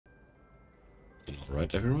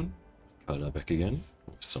Alright everyone, Calder back again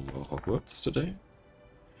with some more Hogwarts today.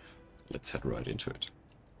 Let's head right into it.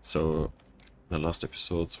 So, in the last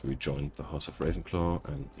episodes we joined the House of Ravenclaw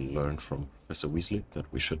and learned from Professor Weasley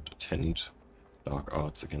that we should attend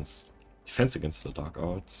Defense Against the Dark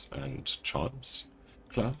Arts and Charms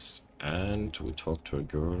class, and we talked to a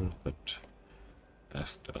girl that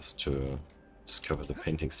asked us to discover the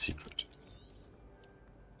painting's secret.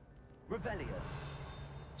 Revelio.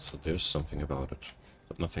 So there's something about it,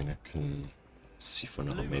 but nothing I can see for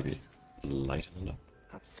now. Maybe lighten it up.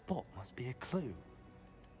 That spot must be a clue.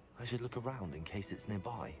 I should look around in case it's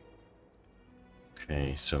nearby.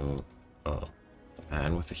 Okay, so a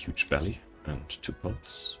man with a huge belly and 2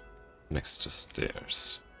 pots next to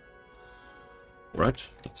stairs. Right,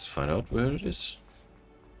 let's find out where it is.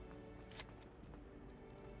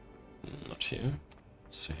 Not here.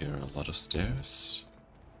 So here are a lot of stairs.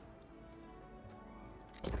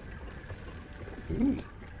 Ooh,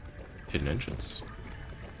 hidden entrance.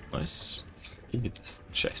 Nice. Give me this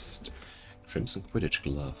chest. Crimson Quidditch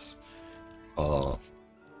gloves. How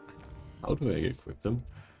do I equip them?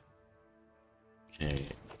 Okay,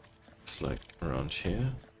 it's like around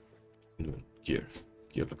here. No, gear.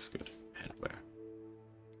 Gear looks good. Handwear.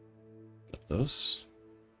 Got those.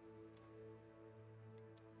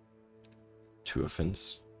 2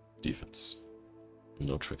 offense, defense.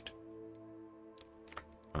 No trade.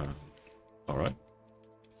 Alright.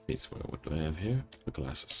 Faceware, what do I have here? The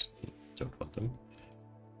glasses. Don't want them.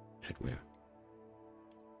 Headwear.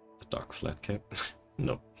 The dark flat cap.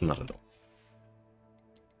 No, not at all.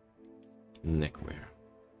 Neckwear.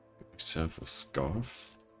 Get myself a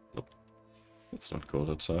scarf. Nope. It's not cold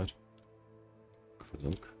outside.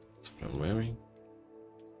 Cloak. That's what I'm wearing.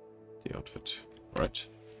 The outfit. Right.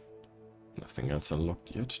 Nothing else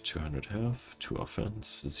unlocked yet. 200 health, 2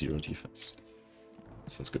 offense, 0 defense.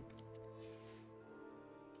 Sounds good.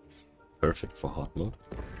 Perfect for hard mode.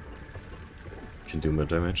 Can do more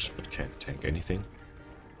damage, but can't tank anything.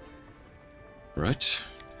 Right,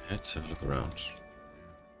 let's have a look around.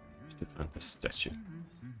 To find the statue.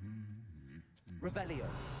 Revelio.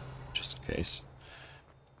 Just in case.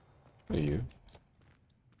 Who are you?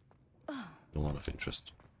 No one of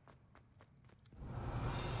interest.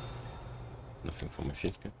 Nothing for my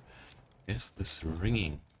field cap. Yes, this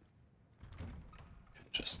ringing. Can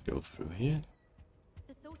just go through here.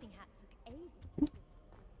 The sorting hat took ages.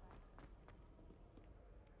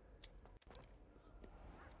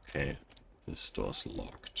 Okay, this door's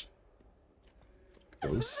locked.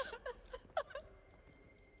 Goes.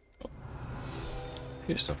 Oh.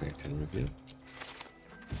 Here's something I can reveal.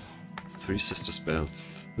 3 sister spells.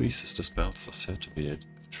 3 sister spells are said to be a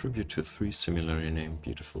tribute to 3 similarly named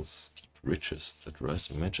beautiful steep ridges that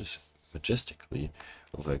rise majestically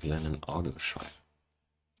over a glen in Argyllshire.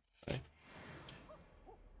 Okay.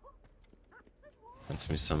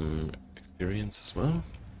 That's me some experience as well.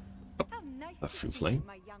 Oh, a flue flame.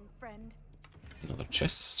 My young friend. Another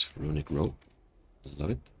chest, runic rope.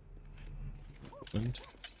 Love it. And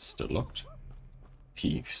still locked.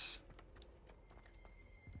 Thieves.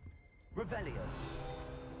 Revelio.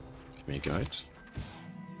 Give me a guide.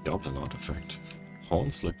 Goblin artifact.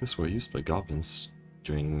 Horns like this were used by goblins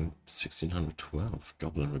during 1612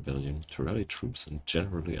 Goblin Rebellion to rally troops and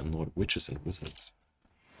generally annoy witches and wizards.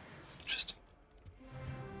 Interesting.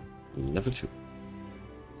 Level 2.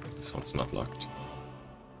 This one's not locked.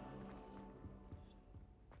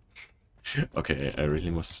 Okay, I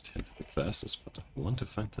really must attend to the classes, but I want to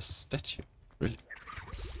find the statue. Really.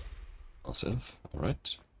 Also,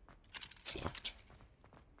 alright. It's locked.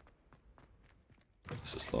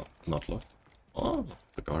 This is not locked. Oh,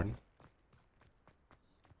 the garden.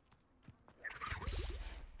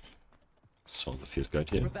 Saw the field guide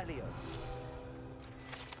here. Revelio.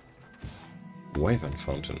 Wyvern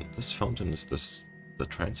Fountain. This fountain is the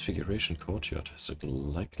Transfiguration Courtyard. Has a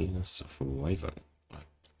likeliness of a wyvern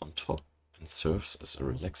on top and serves as a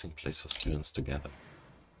relaxing place for students to gather.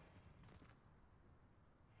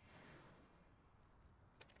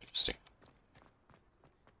 Interesting.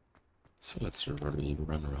 So let's run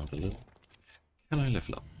around a little. Can I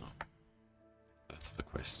level up now? That's the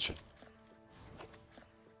question.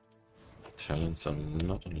 Talents are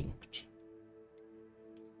not unlocked.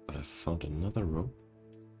 But I found another rope.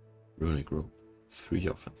 Runic rope. 3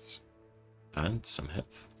 offense. And some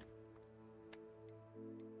health.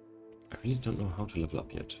 I really don't know how to level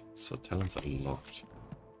up yet. So talents are locked.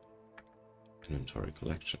 Inventory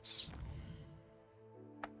collections.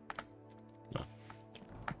 No.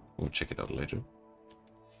 We'll check it out later.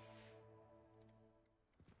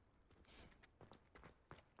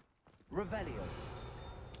 Revelio.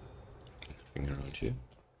 Nothing around here.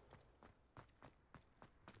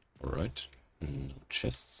 Alright. No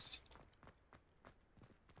chests.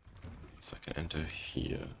 So I can enter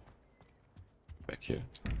here. Back here.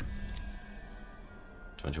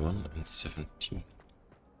 21 and 17.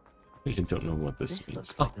 Really don't know what this means.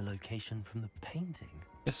 Looks like the location from the painting.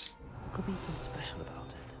 Yes. Could be something special about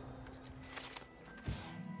it.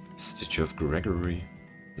 Statue of Gregory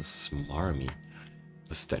the Smarmy.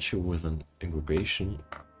 The statue with an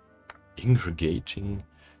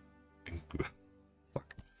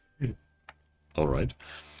fuck. Alright.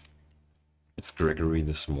 It's Gregory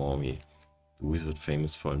the Smarmy, the wizard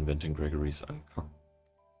famous for inventing Gregory's uncock.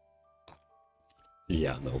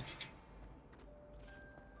 Yeah, no.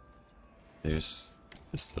 There's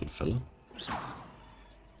this little fella.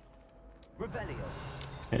 Revelio.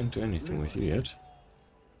 Can't do anything with you yet.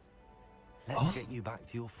 Let's get you back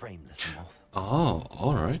to your frame, little moth. Oh,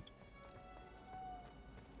 alright.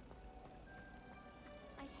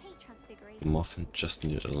 I hate transfiguration. The moth just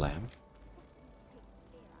needed a lamp.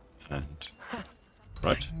 And...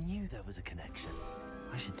 right. I knew there was a connection.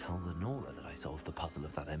 I should tell Lenora that I solved the puzzle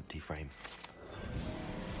of that empty frame.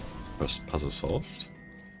 First puzzle solved.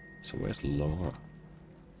 So where's Lenora?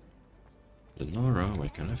 Lenora, where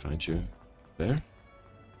can I find you? There?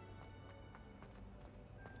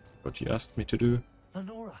 What you asked me to do?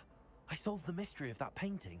 Lenora, I solved the mystery of that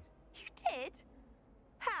painting. You did?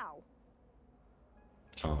 How?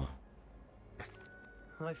 Oh,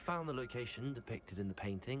 I found the location depicted in the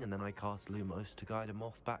painting, and then I cast Lumos to guide a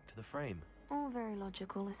moth back to the frame. All very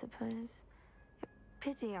logical, I suppose.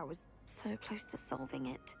 Pity I was so close to solving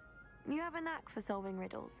it. You have a knack for solving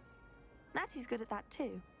riddles. Natty's good at that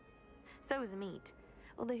too. So is Meat,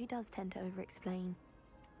 although he does tend to over-explain.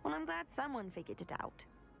 Well, I'm glad someone figured it out.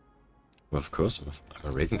 well, of course, I'm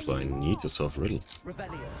a Ravenclaw. I need to solve riddles.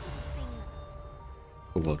 Revelio.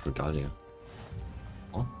 Cobalt Regalia.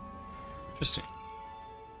 Oh, interesting.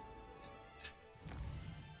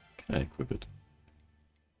 Can I equip it?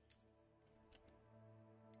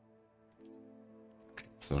 Okay,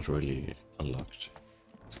 it's not really unlocked.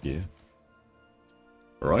 It's gear.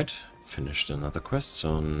 Alright, finished another quest,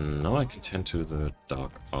 so now I can tend to the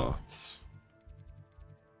dark arts.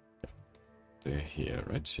 Yeah, they're here,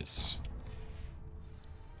 right? Yes.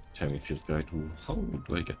 Tell me, field guide, how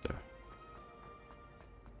do I get there?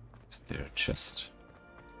 Is there a chest?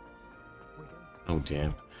 Oh,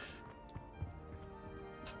 damn.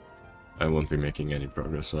 I won't be making any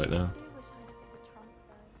progress right now. I do wish I had a bigger trunk,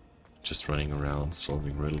 though. Just running around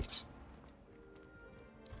solving riddles.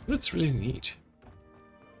 But it's really neat.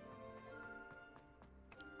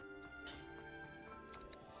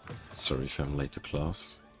 Sorry if I'm late to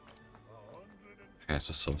class. I had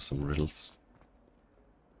to solve some riddles.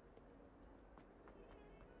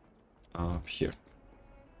 Up here.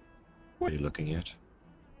 What are you looking at?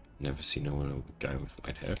 Never seen a guy with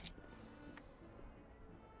white hair.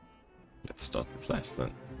 Let's start the class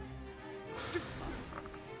then.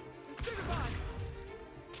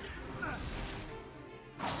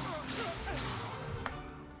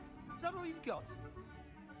 Is that all you've got?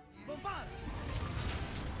 Bombard!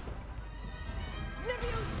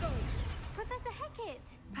 Levioso! Professor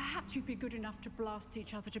Hecat! Perhaps you'd be good enough to blast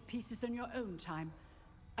each other to pieces in your own time.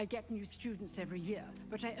 I get new students every year,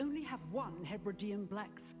 but I only have one Hebridean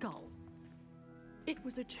black skull. It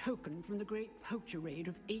was a token from the Great Poacher Raid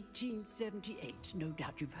of 1878. No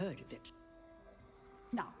doubt you've heard of it.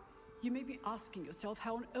 Now, you may be asking yourself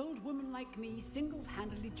how an old woman like me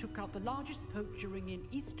single-handedly took out the largest poacher ring in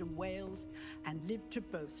eastern Wales and lived to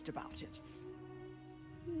boast about it.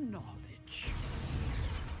 Knowledge.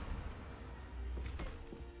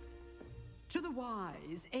 To the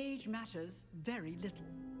wise, age matters very little.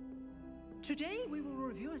 Today we will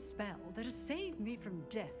review a spell that has saved me from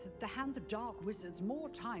death at the hands of dark wizards more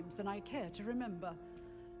times than I care to remember.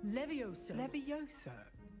 Levioso. Levioso?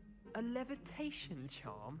 A levitation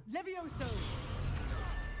charm? Levioso!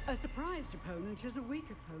 A surprised opponent is a weak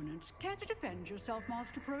opponent. Care to defend yourself,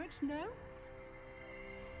 Master Pruitt? No?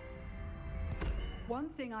 One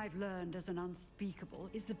thing I've learned as an unspeakable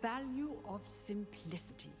is the value of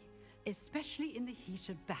simplicity, especially in the heat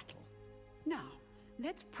of battle. Now,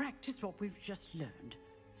 let's practice what we've just learned,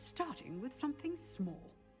 starting with something small.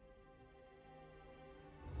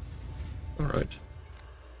 Alright.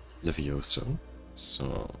 Levioso.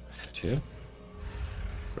 So, head here.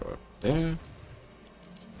 Go up there.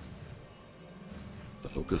 The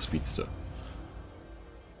local speedster.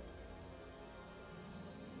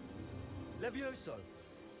 Levioso!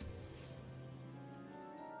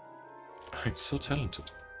 I'm so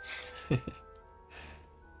talented.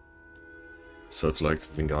 So it's like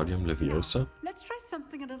Wingardium Leviosa? Let's try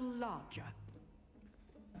something a little larger.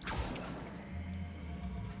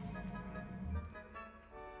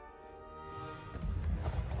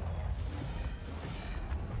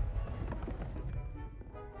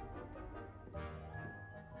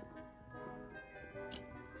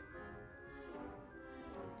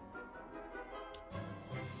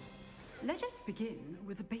 Let us begin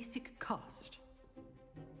with the basic cast.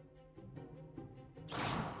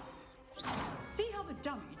 See how the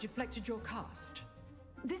dummy deflected your cast?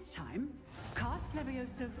 This time, cast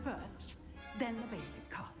Levioso first, then the basic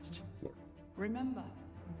cast. Remember,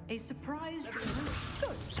 a surprise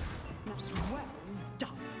Good. That's well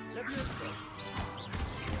done. Levioso.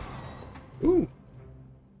 Ooh.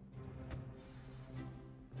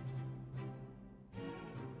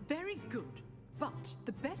 Very good. But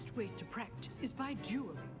the best way to practice is by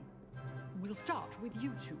dueling. We'll start with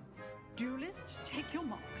you two. Duelists, take your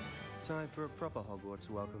marks. Time for a proper Hogwarts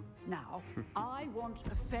welcome. Now, I want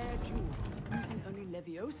a fair duel, using only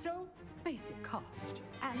Levioso, basic cast,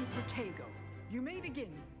 and Protego. You may begin.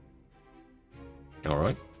 All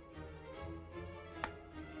right.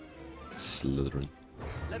 Slytherin.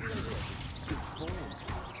 Levioso. Good form.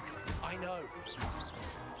 I know.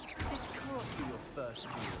 This can't be your first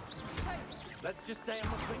duel. Hey, Let's just say I'm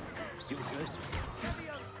a quick. You were good.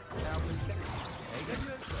 Levio. Now perception. Take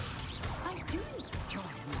Levioso. I do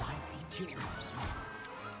enjoy lively duels.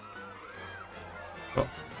 Oh.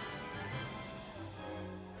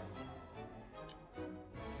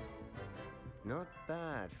 Not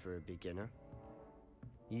bad for a beginner.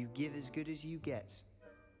 You give as good as you get.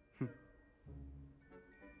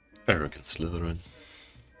 Arrogant Slytherin.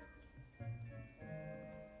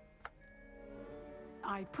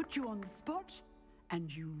 I put you on the spot,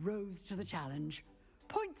 and you rose to the challenge.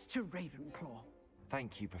 Points to Ravenclaw.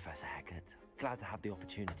 Thank you, Professor Hecat. Glad to have the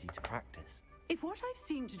opportunity to practice. If what I've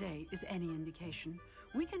seen today is any indication,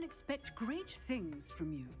 we can expect great things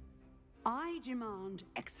from you. I demand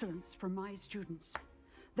excellence from my students.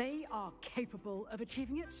 They are capable of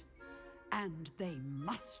achieving it, and they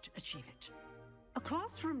must achieve it. A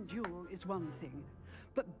classroom duel is one thing,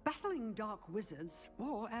 but battling dark wizards,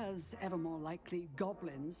 or as ever more likely,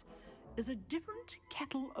 goblins, is a different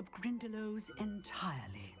kettle of Grindylows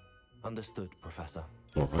entirely. Understood, Professor.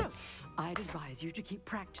 All right. So, I'd advise you to keep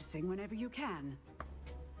practicing whenever you can.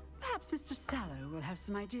 Perhaps Mr. Sallow will have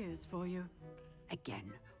some ideas for you.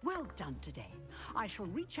 Again, well done today. I shall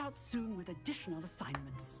reach out soon with additional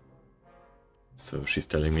assignments. So she's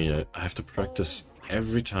telling me I have to practice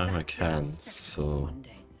every time I can, so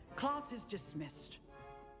Monday. Class is dismissed.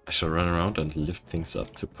 I shall run around and lift things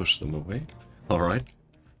up to push them away. Alright.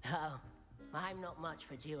 Oh, I'm not much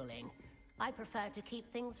for dueling. I prefer to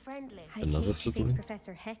keep things friendly. I'd Another hate to face Slytherin?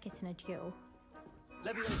 Professor Hecat in a duel.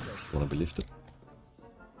 Levioso. Wanna be lifted?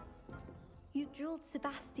 You dueled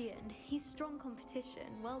Sebastian. He's strong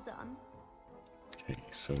competition. Well done. Okay,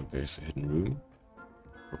 so there's a hidden room.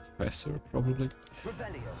 Professor, probably.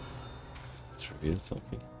 Revelio. Let's reveal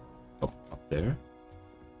something. Oh, up there.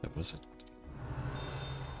 That was it.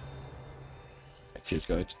 Hey, field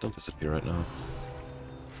guide, don't disappear right now.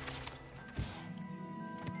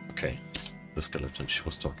 Okay, it's the skeleton she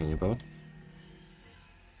was talking about.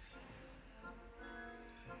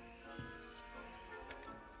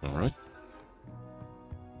 Alright.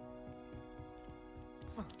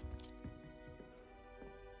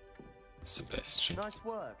 Sebastian. Nice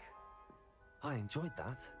work. I enjoyed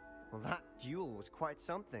that. Well, that duel was quite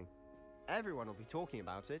something. Everyone will be talking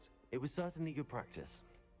about it. It was certainly good practice.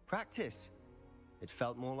 Practice. It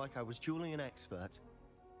felt more like I was dueling an expert.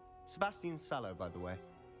 Sebastian Sallow, by the way.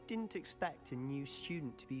 Didn't expect a new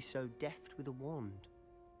student to be so deft with a wand.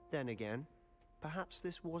 Then again, perhaps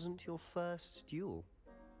this wasn't your first duel.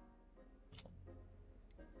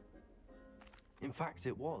 In fact,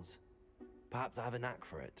 it was. Perhaps I have a knack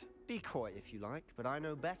for it. Be coy if you like, but I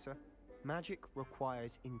know better. Magic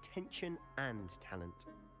requires intention and talent.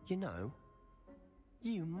 You know,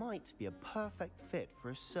 you might be a perfect fit for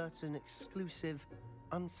a certain exclusive,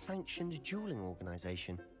 unsanctioned dueling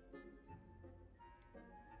organization.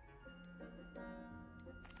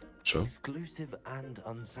 Sure. Exclusive and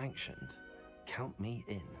unsanctioned. Count me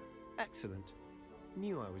in. Excellent.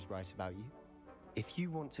 Knew I was right about you. If you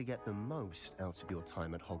want to get the most out of your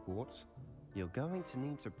time at Hogwarts, you're going to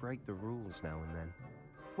need to break the rules now and then.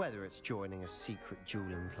 Whether it's joining a secret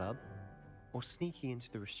dueling club, or sneaking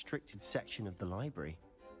into the restricted section of the library,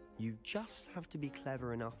 you just have to be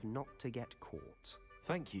clever enough not to get caught.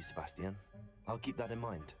 Thank you, Sebastian. I'll keep that in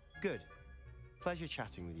mind. Good. Pleasure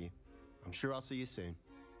chatting with you. I'm sure I'll see you soon.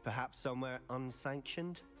 Perhaps somewhere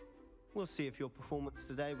unsanctioned? We'll see if your performance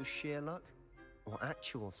today was sheer luck or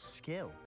actual skill.